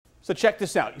So check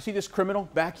this out. You see this criminal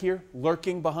back here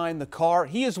lurking behind the car?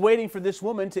 He is waiting for this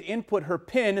woman to input her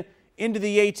PIN into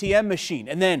the ATM machine.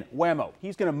 And then, whammo,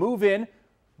 he's going to move in,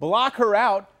 block her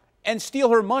out, and steal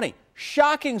her money.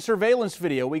 Shocking surveillance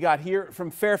video we got here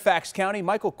from Fairfax County.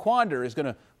 Michael Quander is going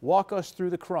to walk us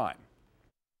through the crime.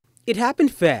 It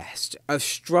happened fast, a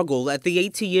struggle at the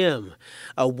ATM.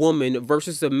 A woman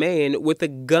versus a man with a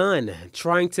gun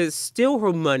trying to steal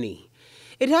her money.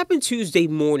 It happened Tuesday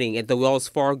morning at the Wells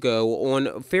Fargo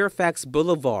on Fairfax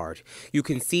Boulevard. You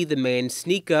can see the man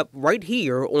sneak up right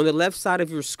here on the left side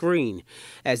of your screen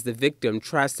as the victim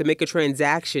tries to make a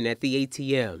transaction at the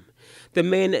ATM. The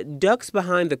man ducks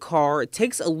behind the car,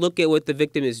 takes a look at what the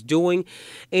victim is doing,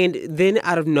 and then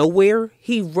out of nowhere,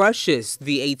 he rushes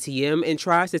the ATM and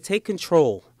tries to take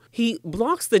control. He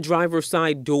blocks the driver's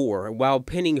side door while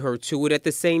pinning her to it at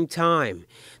the same time.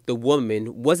 The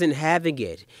woman wasn't having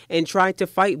it and tried to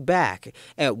fight back.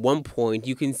 At one point,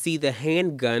 you can see the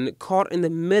handgun caught in the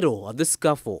middle of the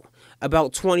scuffle.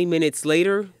 About 20 minutes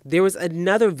later, there was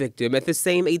another victim at the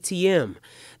same ATM.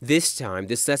 This time,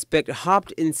 the suspect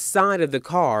hopped inside of the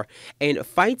car and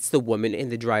fights the woman in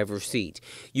the driver's seat.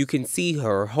 You can see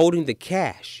her holding the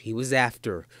cash he was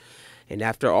after. And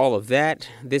after all of that,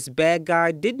 this bad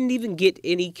guy didn't even get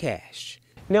any cash.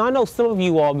 Now, I know some of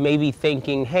you all may be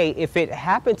thinking, hey, if it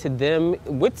happened to them,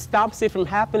 what stops it from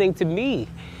happening to me?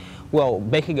 Well,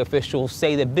 banking officials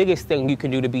say the biggest thing you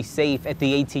can do to be safe at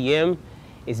the ATM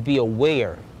is be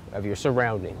aware of your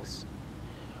surroundings.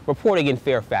 Reporting in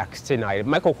Fairfax tonight,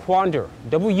 Michael Quander,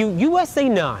 WUSA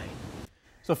 9.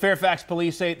 So Fairfax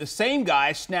police say the same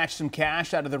guy snatched some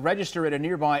cash out of the register at a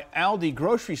nearby Aldi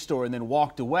grocery store and then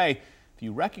walked away. If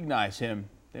you recognize him,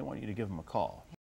 they want you to give him a call.